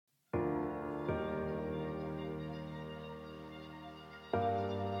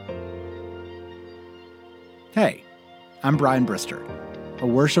Hey, I'm Brian Brister, a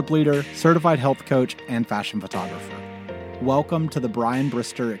worship leader, certified health coach, and fashion photographer. Welcome to the Brian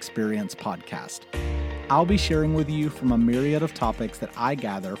Brister Experience podcast. I'll be sharing with you from a myriad of topics that I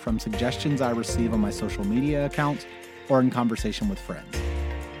gather from suggestions I receive on my social media accounts or in conversation with friends.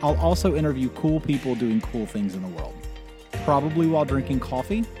 I'll also interview cool people doing cool things in the world. Probably while drinking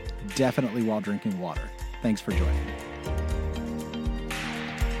coffee, definitely while drinking water. Thanks for joining me.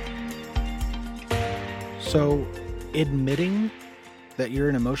 So, admitting that you're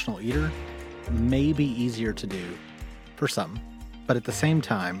an emotional eater may be easier to do for some, but at the same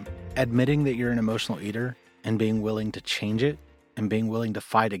time, admitting that you're an emotional eater and being willing to change it and being willing to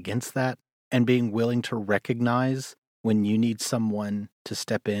fight against that and being willing to recognize when you need someone to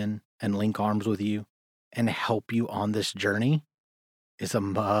step in and link arms with you and help you on this journey is a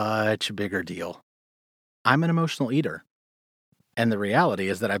much bigger deal. I'm an emotional eater. And the reality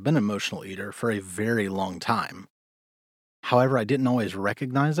is that I've been an emotional eater for a very long time. However, I didn't always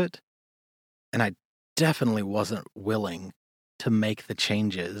recognize it, and I definitely wasn't willing to make the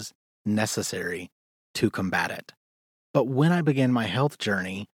changes necessary to combat it. But when I began my health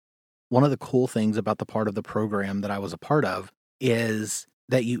journey, one of the cool things about the part of the program that I was a part of is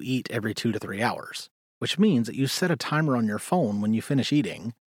that you eat every 2 to 3 hours, which means that you set a timer on your phone when you finish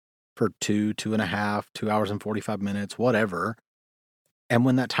eating for 2.5, 2 hours and 45 minutes, whatever. And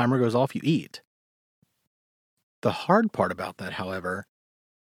when that timer goes off, you eat. The hard part about that, however,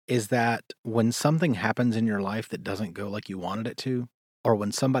 is that when something happens in your life that doesn't go like you wanted it to, or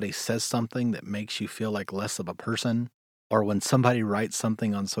when somebody says something that makes you feel like less of a person, or when somebody writes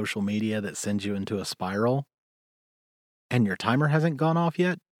something on social media that sends you into a spiral, and your timer hasn't gone off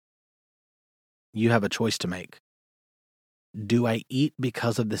yet, you have a choice to make. Do I eat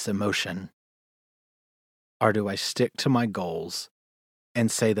because of this emotion? Or do I stick to my goals and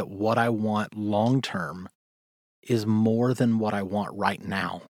say that what I want long-term is more than what I want right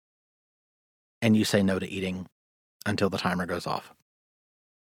now? And you say no to eating until the timer goes off.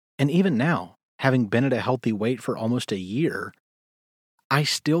 And even now, having been at a healthy weight for almost a year, I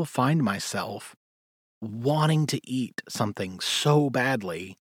still find myself wanting to eat something so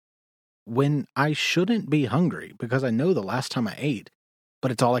badly when I shouldn't be hungry because I know the last time I ate,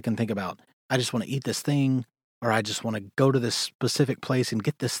 but it's all I can think about. I just want to eat this thing, or I just want to go to this specific place and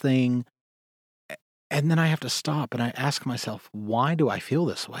get this thing. And then I have to stop and I ask myself, why do I feel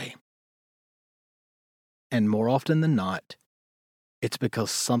this way? And more often than not, it's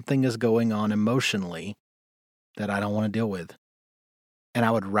because something is going on emotionally that I don't want to deal with. And I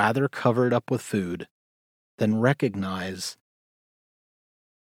would rather cover it up with food than recognize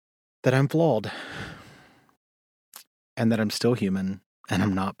that I'm flawed and that I'm still human and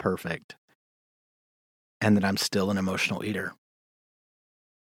I'm not perfect and that I'm still an emotional eater.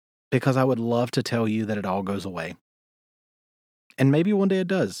 Because I would love to tell you that it all goes away. And maybe one day it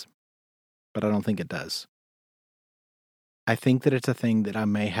does, but I don't think it does. I think that it's a thing that I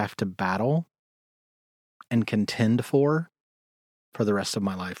may have to battle and contend for the rest of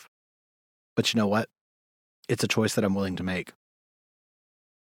my life. But you know what? It's a choice that I'm willing to make.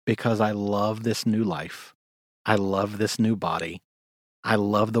 Because I love this new life. I love this new body. I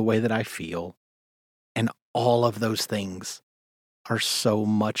love the way that I feel. And all of those things are so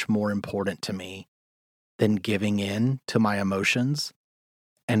much more important to me than giving in to my emotions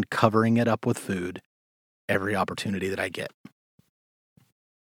and covering it up with food every opportunity that I get.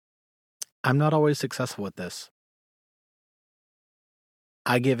 I'm not always successful with this.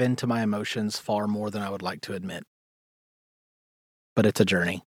 I give in to my emotions far more than I would like to admit. But it's a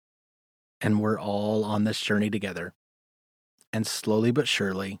journey. And we're all on this journey together. And slowly but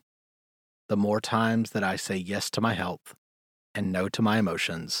surely, the more times that I say yes to my health and no to my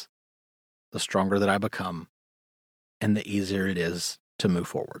emotions, the stronger that I become and the easier it is to move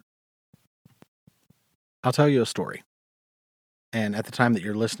forward. I'll tell you a story. And at the time that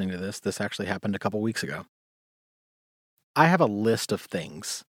you're listening to this actually happened a couple weeks ago. I have a list of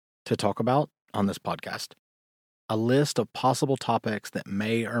things to talk about on this podcast. A list of possible topics that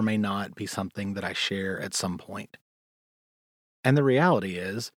may or may not be something that I share at some point. And the reality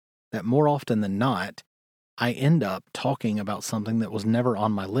is that more often than not, I end up talking about something that was never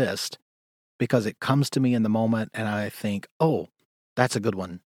on my list because it comes to me in the moment and I think, oh, that's a good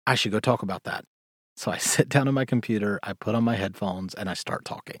one. I should go talk about that. So I sit down on my computer, I put on my headphones, and I start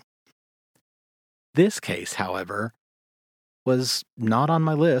talking. This case, however, was not on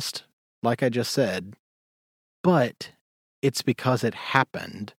my list, like I just said, but it's because it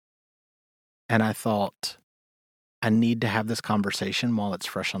happened. And I thought, I need to have this conversation while it's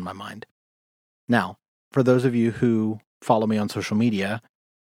fresh on my mind. Now, for those of you who follow me on social media,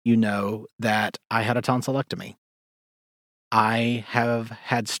 you know that I had a tonsillectomy. I have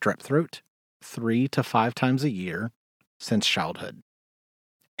had strep throat 3 to 5 times a year since childhood.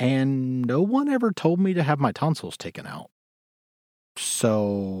 And no one ever told me to have my tonsils taken out.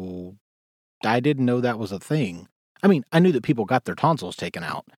 So I didn't know that was a thing. I mean, I knew that people got their tonsils taken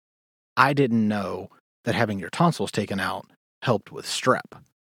out. I didn't know that having your tonsils taken out helped with strep.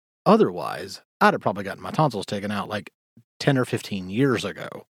 Otherwise, I'd have probably gotten my tonsils taken out like 10 or 15 years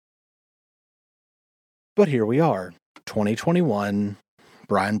ago. But here we are, 2021,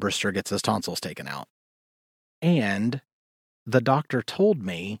 Brian Brister gets his tonsils taken out. And the doctor told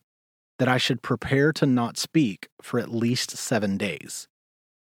me that I should prepare to not speak for at least 7 days,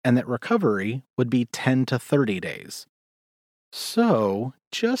 and that recovery would be 10 to 30 days. So,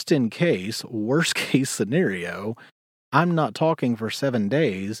 just in case, worst case scenario, I'm not talking for 7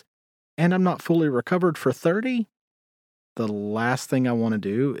 days, and I'm not fully recovered for 30, the last thing I want to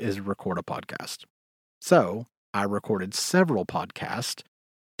do is record a podcast. So, I recorded several podcasts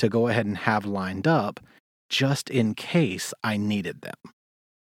to go ahead and have lined up just in case I needed them.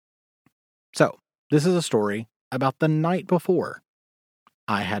 So, this is a story about the night before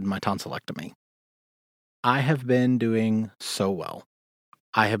I had my tonsillectomy. I have been doing so well.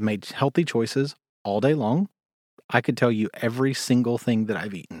 I have made healthy choices all day long. I could tell you every single thing that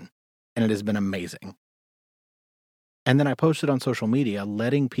I've eaten, and it has been amazing. And then I posted on social media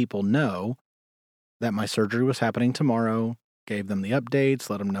letting people know that my surgery was happening tomorrow, gave them the updates,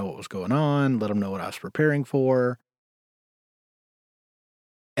 let them know what was going on, let them know what I was preparing for.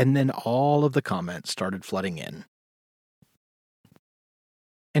 And then all of the comments started flooding in.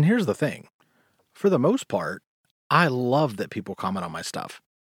 And here's the thing. For the most part, I love that people comment on my stuff.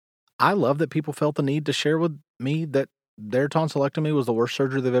 I love that people felt the need to share with me that their tonsillectomy was the worst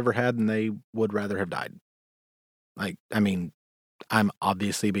surgery they've ever had and they would rather have died. I'm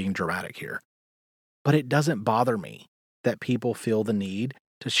obviously being dramatic here. But it doesn't bother me that people feel the need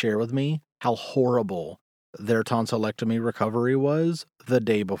to share with me how horrible their tonsillectomy recovery was the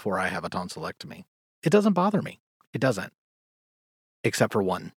day before I have a tonsillectomy. It doesn't bother me. It doesn't. Except for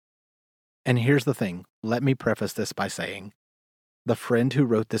one. And here's the thing. Let me preface this by saying, the friend who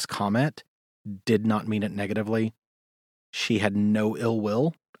wrote this comment did not mean it negatively. She had no ill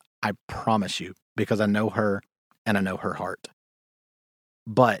will. I promise you, because I know her and I know her heart.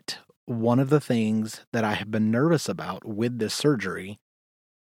 But one of the things that I have been nervous about with this surgery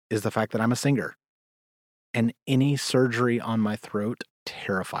is the fact that I'm a singer. And any surgery on my throat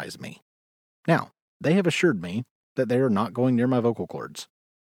terrifies me. Now, they have assured me that they are not going near my vocal cords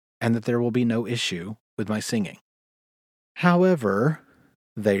and that there will be no issue with my singing. However,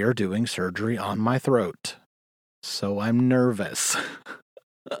 they are doing surgery on my throat. So I'm nervous.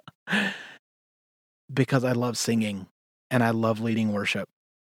 Because I love singing and I love leading worship.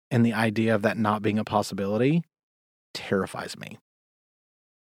 And the idea of that not being a possibility terrifies me.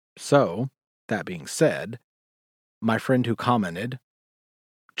 So, that being said, my friend who commented,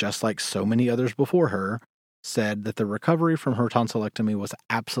 just like so many others before her, said that the recovery from her tonsillectomy was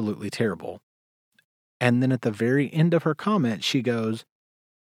absolutely terrible. And then at the very end of her comment, she goes,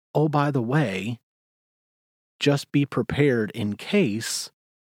 "Oh, by the way, just be prepared in case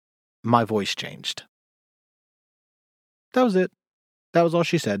my voice changed." That was it. That was all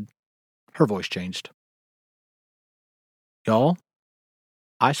she said. Her voice changed. Y'all,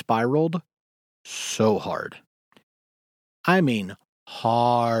 I spiraled so hard. I mean,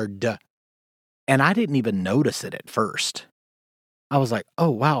 hard. And I didn't even notice it at first. I was like, oh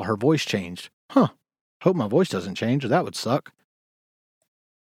wow, her voice changed. Hope my voice doesn't change. That would suck.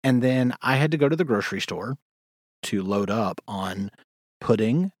 And then I had to go to the grocery store to load up on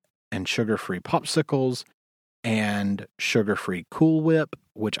pudding and sugar-free popsicles and sugar-free Cool Whip,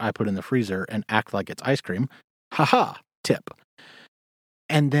 which I put in the freezer and act like it's ice cream. Haha, tip.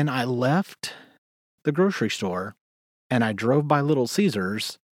 And then I left the grocery store and I drove by Little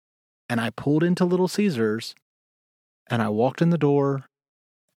Caesars and I pulled into Little Caesars and I walked in the door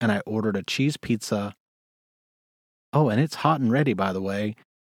and I ordered a cheese pizza. Oh, and it's hot and ready, by the way.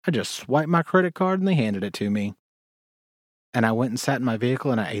 I just swiped my credit card and they handed it to me. And I went and sat in my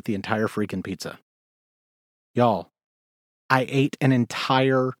vehicle and I ate the entire freaking pizza. Y'all, I ate an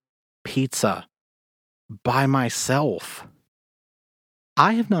entire pizza by myself.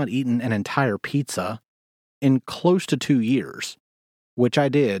 I have not eaten an entire pizza in close to 2 years, which I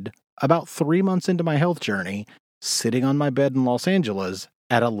did about 3 months into my health journey, sitting on my bed in Los Angeles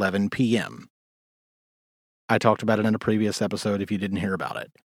at 11 p.m. I talked about it in a previous episode if you didn't hear about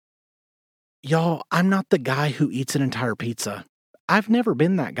it. Y'all, I'm not the guy who eats an entire pizza. I've never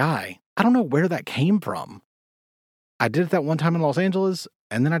been that guy. I don't know where that came from. I did it that one time in Los Angeles,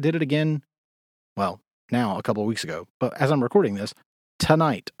 and then I did it again, well, now a couple of weeks ago. But as I'm recording this,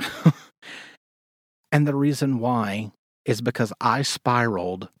 tonight. And the reason why is because I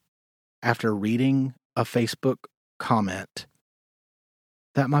spiraled after reading a Facebook comment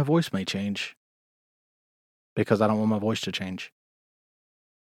that my voice may change because I don't want my voice to change.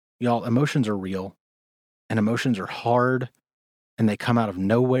 Y'all, emotions are real, and emotions are hard, and they come out of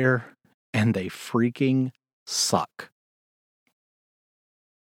nowhere, and they freaking suck.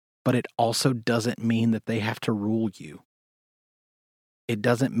 But it also doesn't mean that they have to rule you. It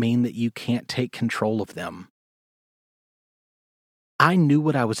doesn't mean that you can't take control of them. I knew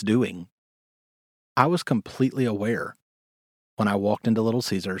what I was doing. I was completely aware when I walked into Little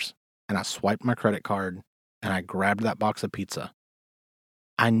Caesars and I swiped my credit card and I grabbed that box of pizza.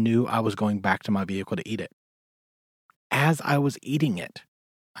 I knew I was going back to my vehicle to eat it. As I was eating it,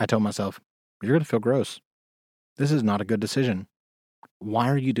 I told myself, you're going to feel gross. This is not a good decision. Why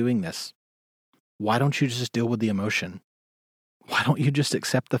are you doing this? Why don't you just deal with the emotion? Why don't you just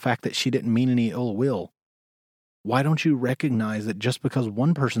accept the fact that she didn't mean any ill will? Why don't you recognize that just because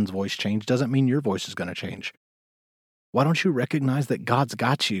one person's voice changed doesn't mean your voice is going to change? Why don't you recognize that God's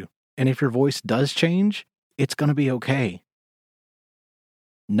got you? And if your voice does change, it's going to be okay.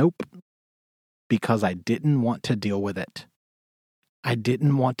 Nope. Because I didn't want to deal with it. I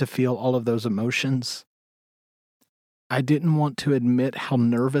didn't want to feel all of those emotions. I didn't want to admit how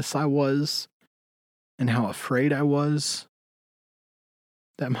nervous I was and how afraid I was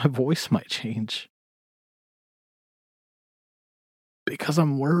that my voice might change. Because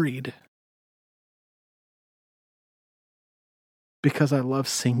I'm worried. Because I love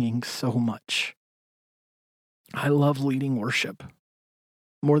singing so much. I love leading worship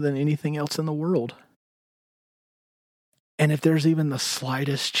more than anything else in the world. And if there's even the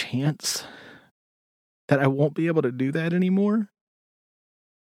slightest chance that I won't be able to do that anymore,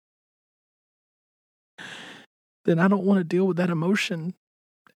 then I don't want to deal with that emotion.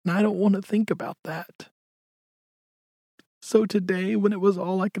 And I don't want to think about that. So today, when it was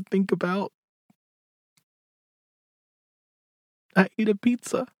all I could think about, I ate a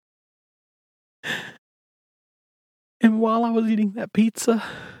pizza. And while I was eating that pizza,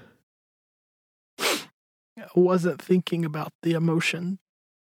 I wasn't thinking about the emotion.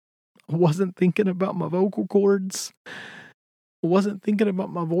 I wasn't thinking about my vocal cords. I wasn't thinking about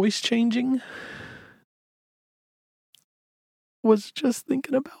my voice changing. I was just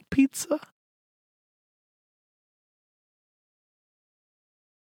thinking about pizza.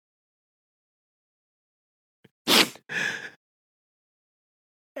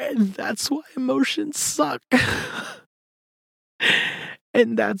 And that's why emotions suck.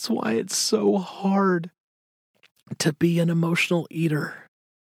 And that's why it's so hard to be an emotional eater.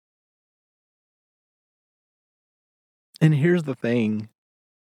 And here's the thing,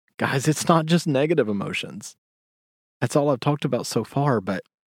 guys, it's not just negative emotions. That's all I've talked about so far, but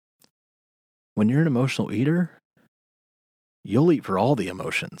when you're an emotional eater, you'll eat for all the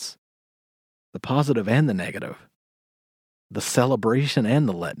emotions, the positive and the negative, the celebration and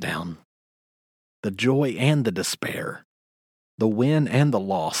the letdown, the joy and the despair, the win and the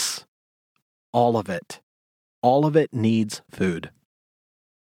loss, all of it. All of it needs food.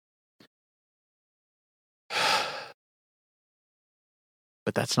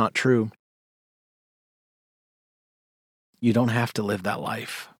 But that's not true. You don't have to live that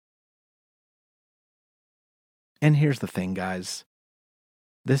life. And here's the thing, guys.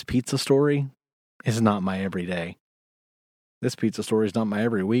 This pizza story is not my everyday. This pizza story is not my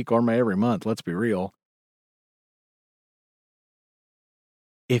every week or my every month, let's be real.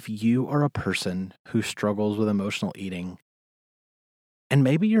 If you are a person who struggles with emotional eating, and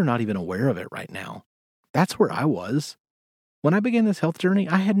maybe you're not even aware of it right now, that's where I was. When I began this health journey,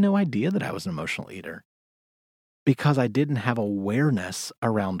 I had no idea that I was an emotional eater because I didn't have awareness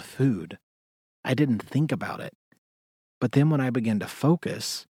around food. I didn't think about it. But then when I began to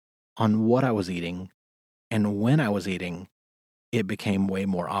focus on what I was eating and when I was eating, it became way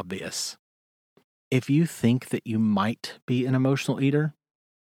more obvious. If you think that you might be an emotional eater,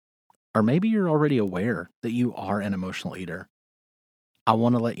 or maybe you're already aware that you are an emotional eater, I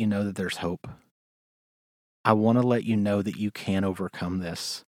want to let you know that there's hope. I want to let you know that you can overcome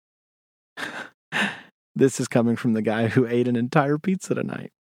this. This is coming from the guy who ate an entire pizza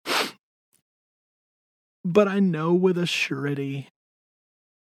tonight. But I know with a surety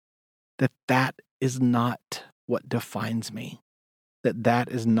that that is not what defines me. That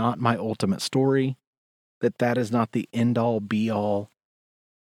is not my ultimate story. That is not the end-all, be-all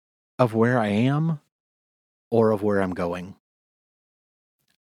of where I am or of where I'm going.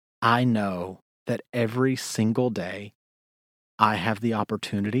 I know that every single day I have the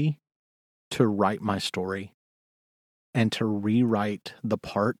opportunity to write my story and to rewrite the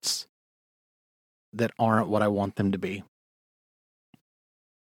parts that aren't what I want them to be.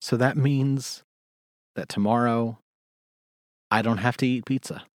 So that means that tomorrow I don't have to eat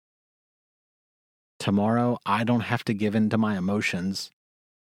pizza. Tomorrow I don't have to give in to my emotions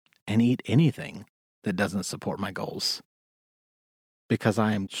and eat anything that doesn't support my goals. Because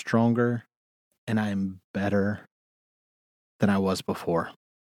I am stronger and I am better than I was before.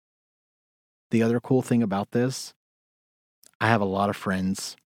 The other cool thing about this, I have a lot of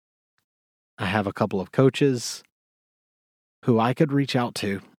friends. I have a couple of coaches who I could reach out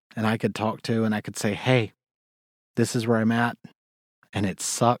to and I could talk to and I could say, hey, this is where I'm at and it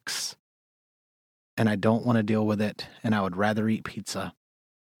sucks and I don't want to deal with it and I would rather eat pizza.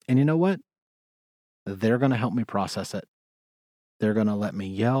 And you know what? They're going to help me process it. They're going to let me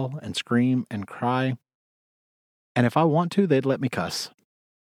yell and scream and cry. And if I want to, they'd let me cuss.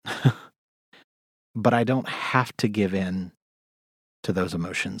 But I don't have to give in to those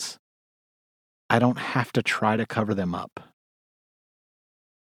emotions. I don't have to try to cover them up.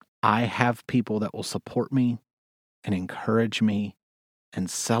 I have people that will support me and encourage me and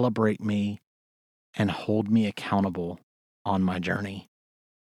celebrate me and hold me accountable on my journey.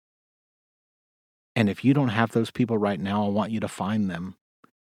 And if you don't have those people right now, I want you to find them.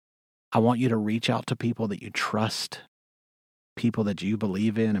 I want you to reach out to people that you trust, people that you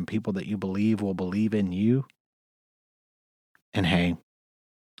believe in, and people that you believe will believe in you. And hey,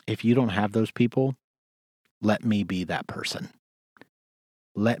 if you don't have those people, let me be that person.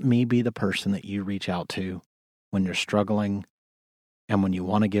 Let me be the person that you reach out to when you're struggling and when you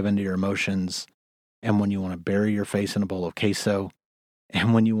want to give into your emotions and when you want to bury your face in a bowl of queso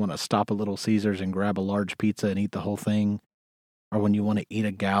and when you want to stop at Little Caesars and grab a large pizza and eat the whole thing, or when you want to eat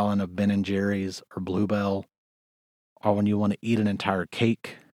a gallon of Ben & Jerry's or Bluebell, or when you want to eat an entire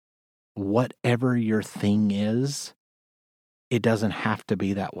cake. Whatever your thing is, it doesn't have to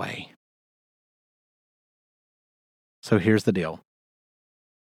be that way. So here's the deal.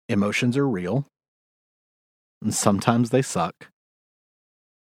 Emotions are real, and sometimes they suck.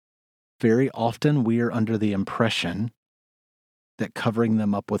 Very often we are under the impression that covering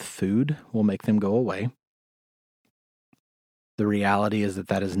them up with food will make them go away. The reality is that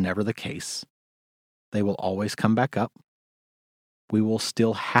that is never the case. They will always come back up. We will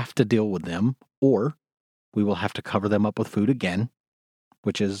still have to deal with them, or we will have to cover them up with food again,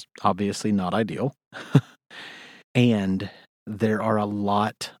 which is obviously not ideal. And there are a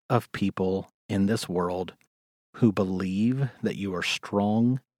lot of people in this world who believe that you are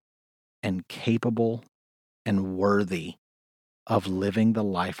strong and capable and worthy of living the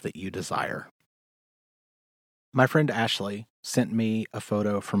life that you desire. My friend Ashley sent me a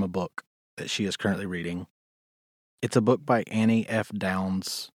photo from a book that she is currently reading. It's a book by Annie F.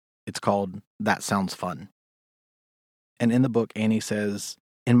 Downs. It's called That Sounds Fun. And in the book, Annie says,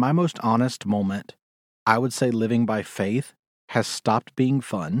 in my most honest moment, I would say living by faith has stopped being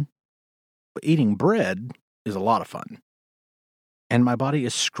fun, but eating bread is a lot of fun. And my body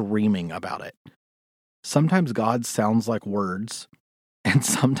is screaming about it. Sometimes God sounds like words, and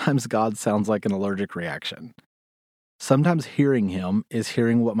sometimes God sounds like an allergic reaction. Sometimes hearing him is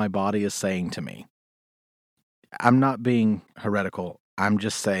hearing what my body is saying to me. I'm not being heretical. I'm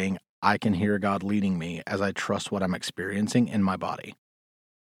just saying I can hear God leading me as I trust what I'm experiencing in my body.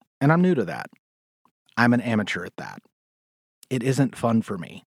 And I'm new to that. I'm an amateur at that. It isn't fun for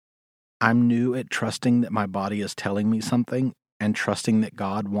me. I'm new at trusting that my body is telling me something and trusting that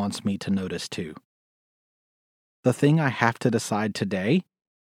God wants me to notice too. The thing I have to decide today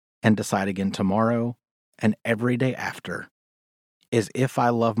and decide again tomorrow and every day after is if I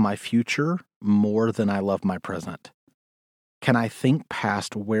love my future more than I love my present. Can I think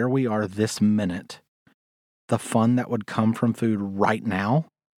past where we are this minute, the fun that would come from food right now,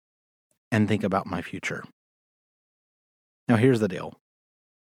 and think about my future? Now, here's the deal.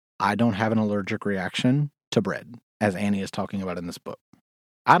 I don't have an allergic reaction to bread, as Annie is talking about in this book.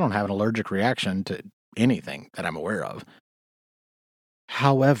 I don't have an allergic reaction to anything that I'm aware of.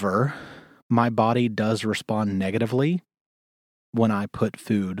 However, my body does respond negatively when I put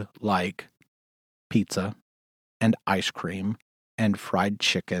food like pizza and ice cream and fried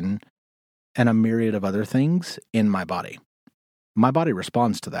chicken and a myriad of other things in my body. My body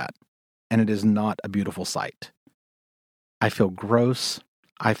responds to that, and it is not a beautiful sight. I feel gross.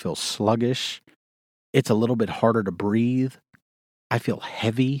 I feel sluggish. It's a little bit harder to breathe. I feel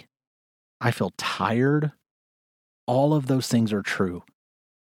heavy. I feel tired. All of those things are true.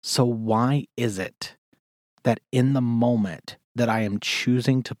 So why is it that in the moment that I am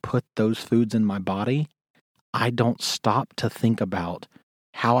choosing to put those foods in my body, I don't stop to think about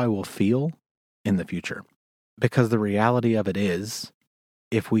how I will feel in the future. Because the reality of it is,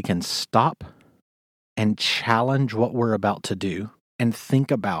 if we can stop and challenge what we're about to do and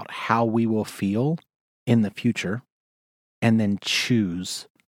think about how we will feel in the future, and then choose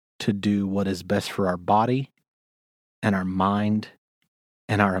to do what is best for our body and our mind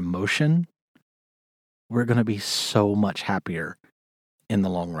and our emotion, we're going to be so much happier in the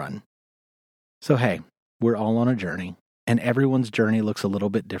long run. So, hey, we're all on a journey, and everyone's journey looks a little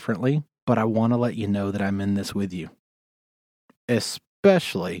bit differently, but I want to let you know that I'm in this with you,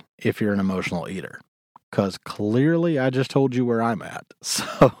 especially if you're an emotional eater, because clearly I just told you where I'm at.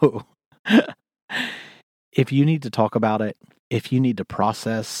 So, if you need to talk about it, if you need to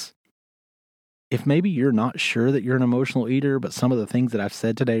process, if maybe you're not sure that you're an emotional eater, but some of the things that I've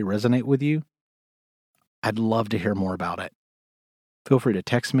said today resonate with you, I'd love to hear more about it. Feel free to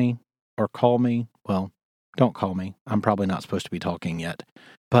text me or call me. Well, don't call me. I'm probably not supposed to be talking yet.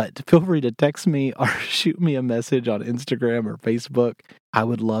 But feel free to text me or shoot me a message on Instagram or Facebook. I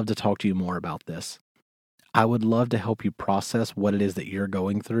would love to talk to you more about this. I would love to help you process what it is that you're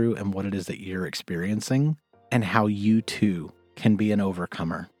going through and what it is that you're experiencing and how you too can be an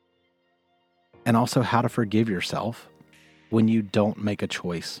overcomer. And also how to forgive yourself when you don't make a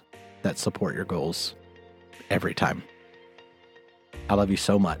choice that support your goals every time. I love you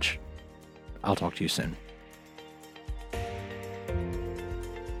so much. I'll talk to you soon.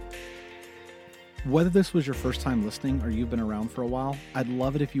 Whether this was your first time listening or you've been around for a while, I'd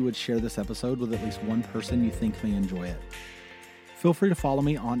love it if you would share this episode with at least one person you think may enjoy it. Feel free to follow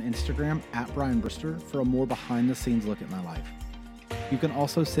me on Instagram at Brian Brister for a more behind-the-scenes look at my life. You can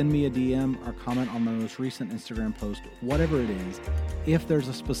also send me a DM or comment on my most recent Instagram post, whatever it is, if there's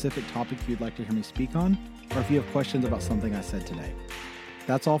a specific topic you'd like to hear me speak on, or if you have questions about something I said today.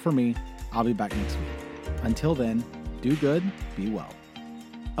 That's all for me. I'll be back next week. Until then, do good, be well.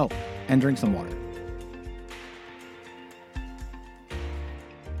 Oh, and drink some water.